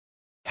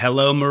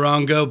Hello,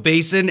 Morongo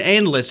Basin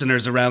and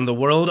listeners around the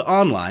world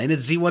online at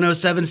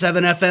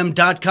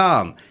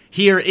Z107.7fm.com.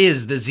 Here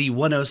is the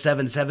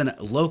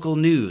Z107.7 local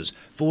news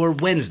for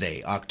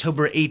Wednesday,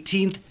 October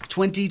 18th,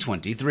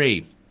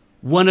 2023.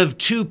 One of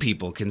two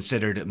people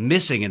considered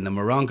missing in the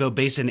Morongo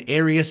Basin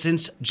area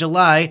since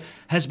July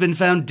has been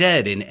found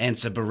dead in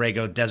Anza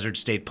Borrego Desert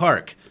State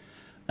Park.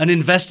 An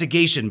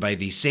investigation by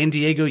the San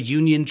Diego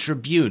Union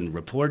Tribune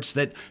reports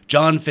that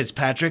John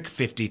Fitzpatrick,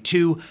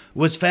 52,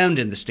 was found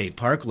in the state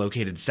park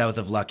located south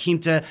of La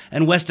Quinta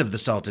and west of the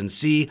Salton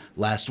Sea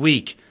last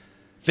week.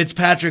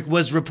 Fitzpatrick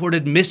was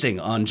reported missing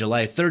on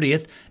July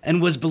 30th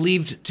and was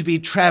believed to be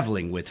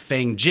traveling with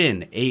Fang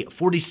Jin, a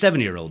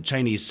 47-year-old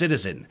Chinese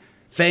citizen.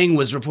 Fang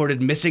was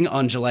reported missing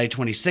on July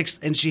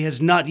 26th, and she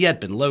has not yet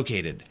been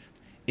located.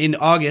 In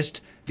August,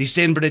 the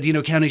San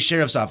Bernardino County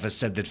Sheriff's Office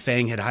said that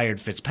Fang had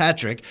hired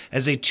Fitzpatrick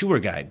as a tour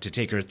guide to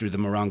take her through the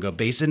Morongo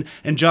Basin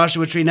and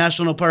Joshua Tree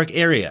National Park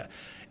area.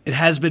 It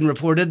has been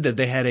reported that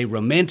they had a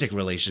romantic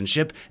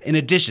relationship in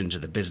addition to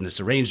the business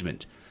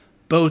arrangement.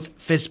 Both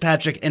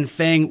Fitzpatrick and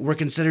Fang were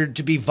considered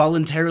to be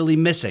voluntarily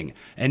missing,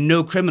 and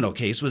no criminal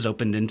case was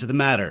opened into the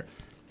matter.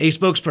 A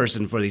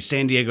spokesperson for the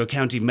San Diego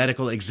County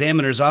Medical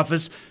Examiner's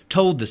Office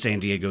told the San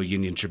Diego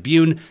Union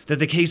Tribune that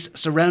the case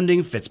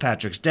surrounding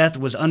Fitzpatrick's death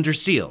was under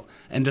seal,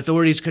 and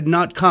authorities could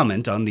not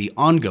comment on the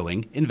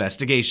ongoing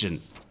investigation.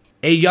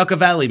 A Yucca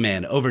Valley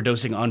man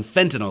overdosing on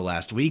fentanyl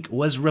last week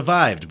was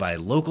revived by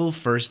local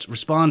first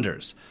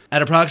responders.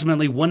 At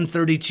approximately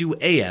 1:32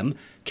 a.m.,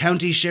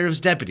 county sheriff's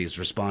deputies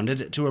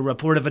responded to a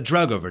report of a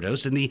drug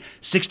overdose in the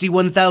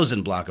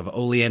 61,000 block of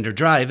Oleander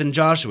Drive in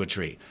Joshua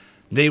Tree.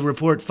 They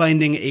report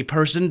finding a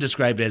person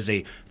described as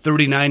a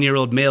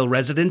 39-year-old male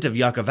resident of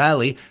Yucca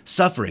Valley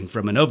suffering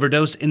from an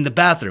overdose in the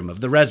bathroom of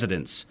the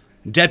residence.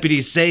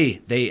 Deputies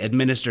say they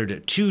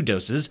administered 2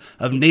 doses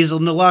of nasal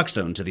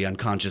naloxone to the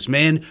unconscious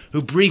man,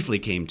 who briefly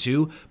came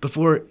to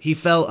before he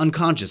fell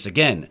unconscious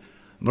again.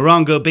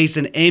 Morongo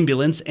Basin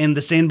Ambulance and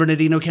the San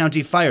Bernardino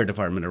County Fire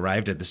Department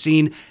arrived at the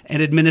scene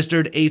and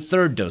administered a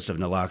 3rd dose of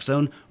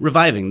naloxone,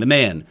 reviving the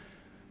man.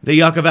 The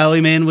Yucca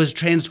Valley man was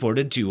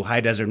transported to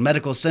High Desert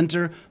Medical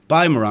Center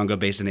by Morongo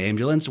Basin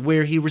Ambulance,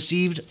 where he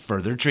received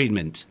further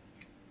treatment.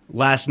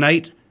 Last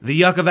night, the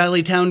Yucca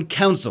Valley Town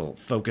Council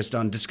focused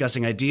on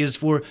discussing ideas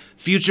for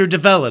future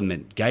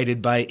development,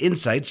 guided by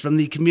insights from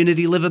the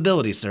Community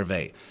Livability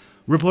Survey.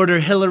 Reporter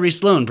Hillary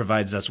Sloan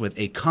provides us with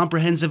a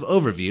comprehensive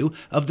overview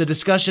of the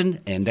discussion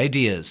and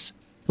ideas.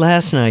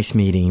 Last night's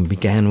meeting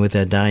began with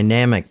a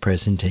dynamic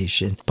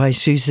presentation by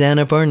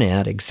Susanna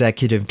Barnett,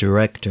 Executive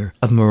Director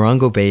of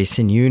Morongo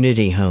Basin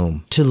Unity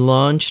Home, to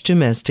launch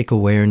Domestic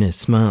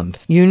Awareness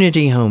Month.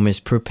 Unity Home is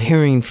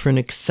preparing for an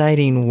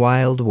exciting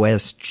Wild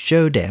West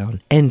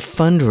showdown and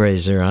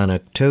fundraiser on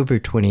October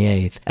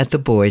 28th at the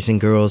Boys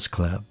and Girls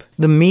Club.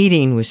 The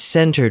meeting was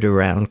centered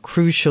around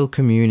crucial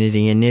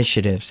community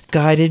initiatives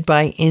guided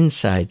by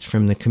insights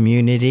from the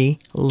Community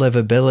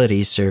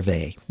Livability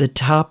Survey. The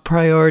top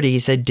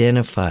priorities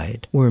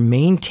identified were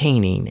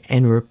maintaining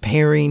and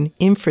repairing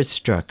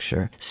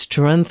infrastructure,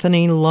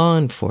 strengthening law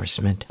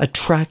enforcement,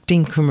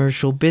 attracting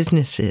commercial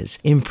businesses,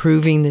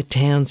 improving the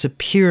town's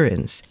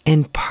appearance,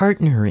 and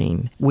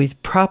partnering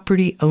with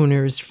property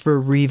owners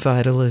for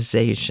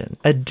revitalization.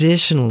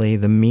 Additionally,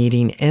 the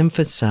meeting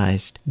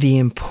emphasized the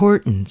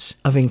importance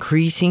of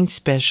increasing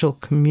special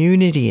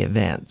community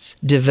events,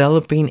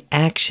 developing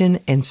action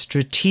and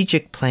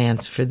strategic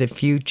plans for the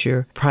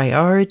future,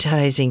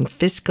 prioritizing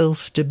fiscal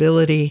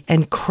stability,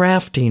 and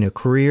crafting a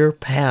career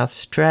path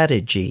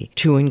strategy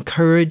to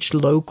encourage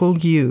local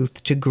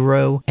youth to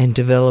grow and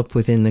develop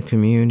within the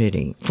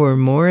community. For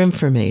more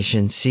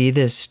information, see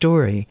this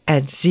story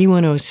at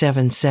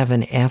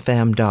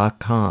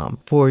Z107.7fm.com.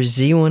 For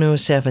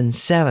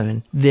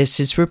Z107.7, this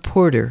is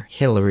reporter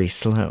Hillary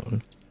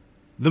Sloan.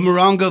 The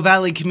Morongo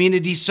Valley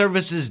Community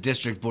Services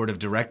District Board of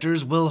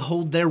Directors will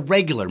hold their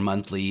regular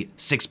monthly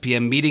 6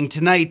 p.m. meeting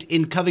tonight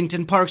in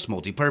Covington Park's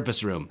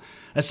multipurpose room.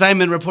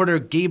 Assignment reporter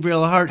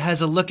Gabriel Hart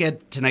has a look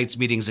at tonight's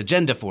meeting's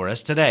agenda for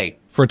us today.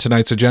 For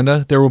tonight's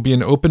agenda, there will be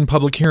an open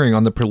public hearing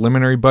on the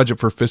preliminary budget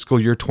for fiscal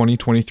year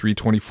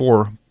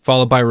 2023-24,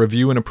 followed by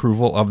review and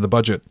approval of the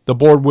budget. The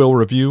board will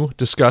review,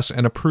 discuss,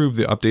 and approve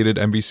the updated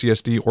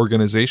MVCSD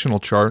organizational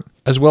chart,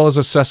 as well as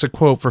assess a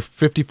quote for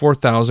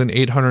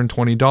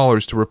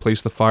 $54,820 to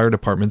replace the fire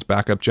department's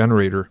backup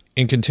generator.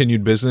 In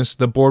continued business,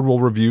 the board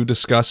will review,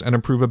 discuss, and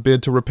approve a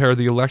bid to repair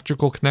the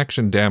electrical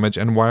connection damage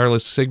and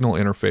wireless signal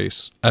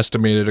interface.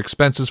 Estimated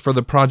expenses for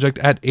the project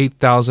at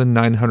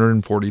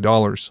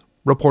 $8,940.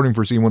 Reporting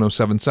for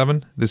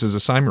Z107.7, this is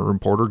assignment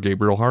reporter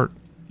Gabriel Hart.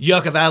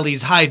 Yucca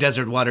Valley's High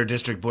Desert Water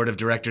District Board of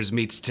Directors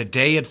meets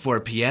today at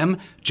 4 p.m.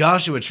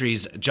 Joshua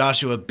Tree's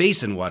Joshua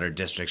Basin Water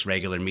District's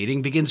regular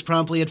meeting begins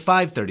promptly at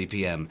 5:30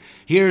 p.m.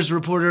 Here's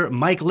reporter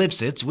Mike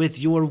Lipsitz with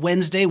your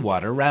Wednesday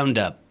Water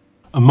Roundup.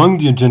 Among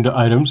the agenda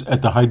items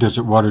at the High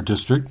Desert Water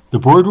District, the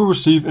board will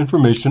receive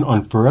information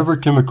on forever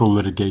chemical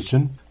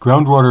litigation,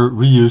 groundwater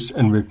reuse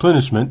and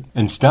replenishment,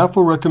 and staff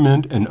will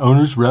recommend an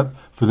owner's rep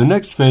for the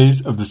next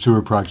phase of the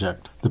sewer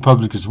project. The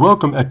public is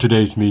welcome at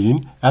today's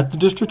meeting at the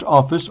district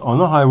office on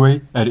the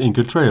highway at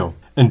Inca Trail.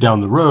 And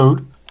down the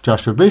road,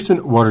 Joshua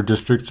Basin Water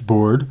District's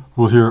board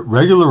will hear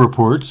regular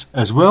reports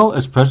as well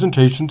as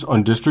presentations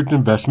on district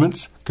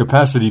investments,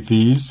 capacity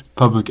fees,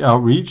 public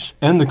outreach,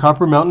 and the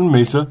Copper Mountain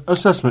Mesa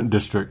Assessment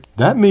District.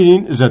 That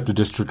meeting is at the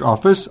district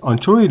office on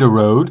Choita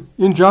Road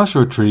in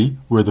Joshua Tree,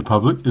 where the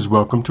public is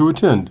welcome to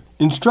attend.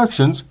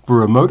 Instructions for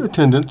remote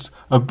attendance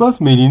of both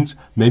meetings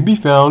may be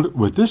found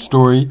with this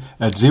story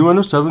at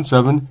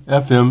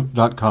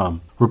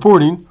Z107.7fm.com.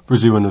 Reporting for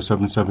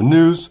Z107.7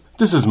 News,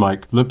 this is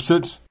Mike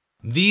Lipsitz.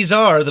 These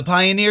are the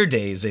Pioneer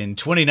Days in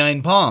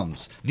 29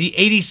 Palms. The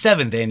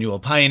 87th annual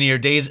Pioneer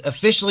Days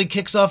officially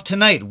kicks off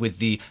tonight with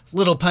the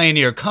Little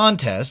Pioneer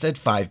Contest at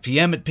 5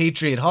 p.m. at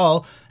Patriot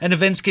Hall, and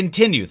events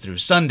continue through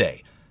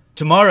Sunday.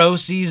 Tomorrow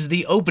sees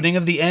the opening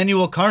of the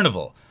annual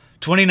carnival.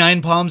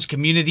 29 Palms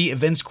Community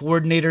Events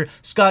Coordinator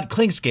Scott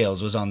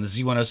Clinkscales was on the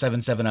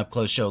Z107.7 Up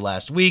Close show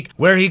last week,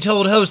 where he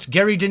told host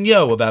Gary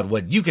Daigneault about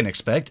what you can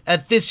expect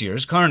at this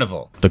year's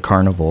carnival. The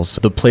carnivals,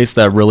 the place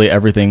that really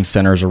everything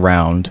centers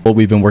around. Well,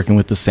 we've been working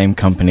with the same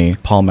company,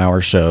 Palm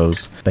Hour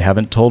Shows. They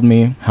haven't told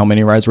me how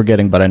many rides we're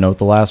getting, but I know at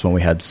the last one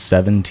we had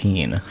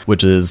 17,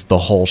 which is the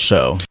whole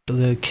show.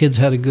 The kids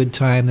had a good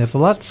time. There's a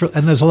lot of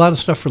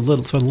stuff for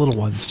little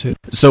ones too.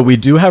 So we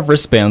do have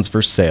wristbands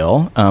for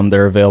sale.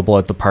 They're available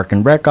at the Park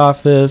and Rec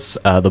office,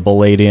 the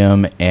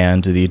Palladium,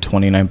 and the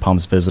 29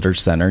 Palms Visitor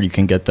Center. You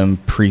can get them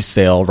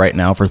pre-sale right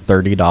now for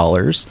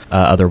 $30.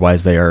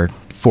 Otherwise, they are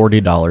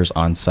 $40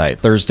 on site.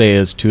 Thursday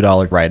is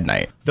 $2 ride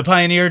night. The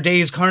Pioneer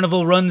Days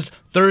Carnival runs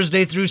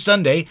Thursday through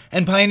Sunday,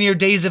 and Pioneer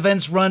Days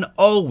events run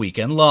all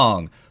weekend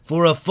long.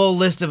 For a full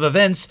list of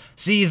events,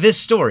 see this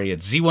story at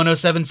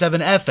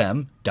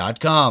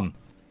Z107.7fm.com.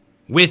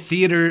 With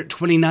Theater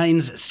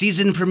 29's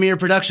season premiere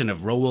production of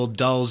Roald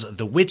Dahl's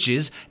The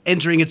Witches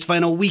entering its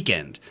final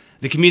weekend,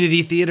 the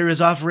Community Theater is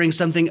offering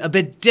something a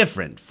bit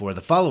different for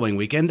the following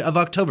weekend of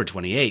October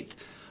 28th.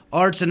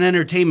 Arts and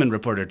entertainment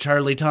reporter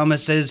Charlie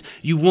Thomas says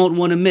you won't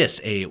want to miss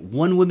a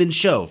one-woman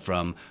show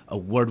from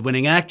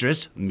award-winning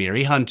actress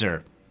Mary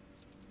Hunter.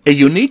 A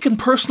unique and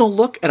personal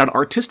look at an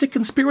artistic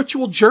and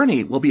spiritual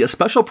journey will be a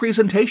special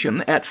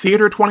presentation at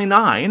Theater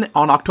 29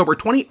 on October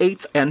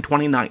 28th and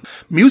 29th.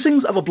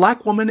 Musings of a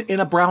Black Woman in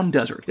a Brown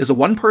Desert is a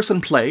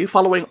one-person play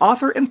following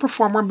author and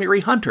performer Mary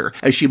Hunter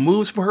as she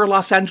moves from her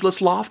Los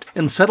Angeles loft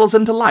and settles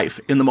into life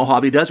in the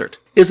Mojave Desert.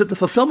 Is it the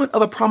fulfillment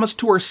of a promise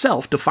to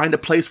herself to find a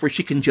place where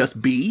she can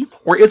just be?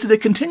 Or is it a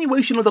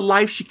continuation of the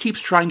life she keeps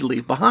trying to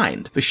leave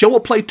behind? The show will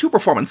play two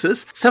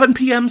performances, 7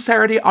 p.m.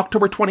 Saturday,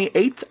 October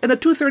 28th, and a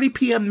 2:30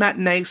 p.m.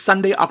 matinee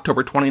Sunday,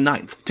 October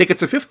 29th.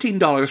 Tickets are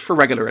 $15 for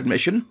regular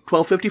admission,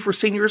 $12.50 for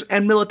seniors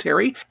and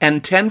military,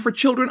 and $10 for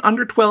children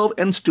under 12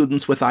 and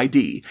students with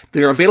ID.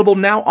 They are available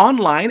now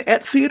online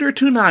at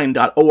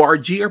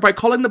theater29.org or by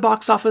calling the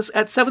box office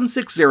at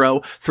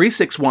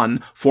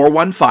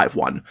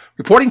 760-361-4151.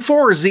 Reporting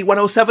for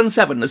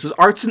Z107.7, this is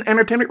arts and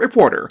entertainment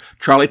reporter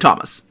Charlie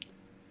Thomas.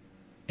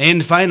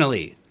 And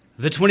finally,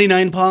 the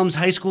 29 Palms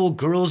High School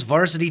girls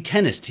varsity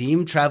tennis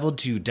team traveled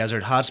to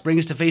Desert Hot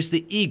Springs to face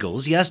the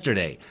Eagles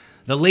yesterday.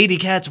 The Lady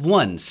Cats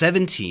won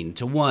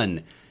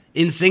 17-1.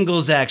 In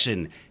singles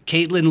action,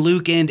 Caitlin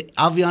Luke and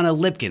Aviana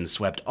Lipkin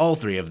swept all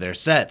three of their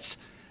sets.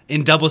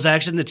 In doubles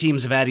action, the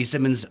teams of Addie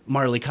Simmons,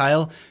 Marley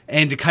Kyle,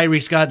 and Kyrie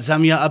Scott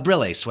Zamia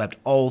Abrile swept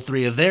all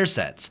three of their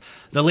sets.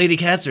 The Lady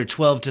Cats are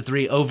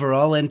 12-3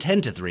 overall and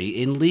 10-3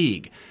 in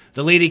league.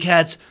 The Lady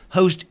Cats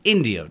host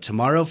Indio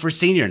tomorrow for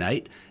senior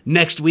night.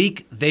 Next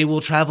week, they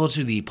will travel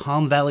to the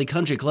Palm Valley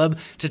Country Club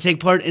to take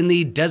part in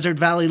the Desert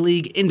Valley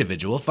League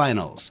individual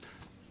finals.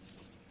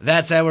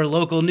 That's our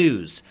local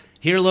news.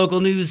 Hear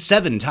local news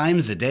 7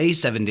 times a day,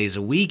 7 days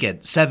a week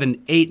at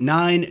 7, 8,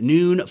 9,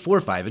 noon,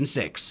 4, 5, and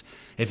 6.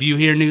 If you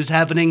hear news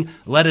happening,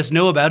 let us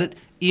know about it.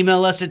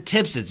 Email us at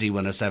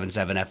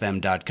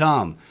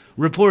tips@z1077fm.com.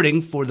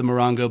 Reporting for the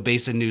Morongo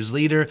Basin News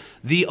Leader,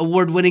 the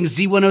award-winning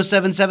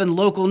Z107.7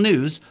 Local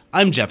News,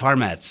 I'm Jeff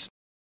Harmetz.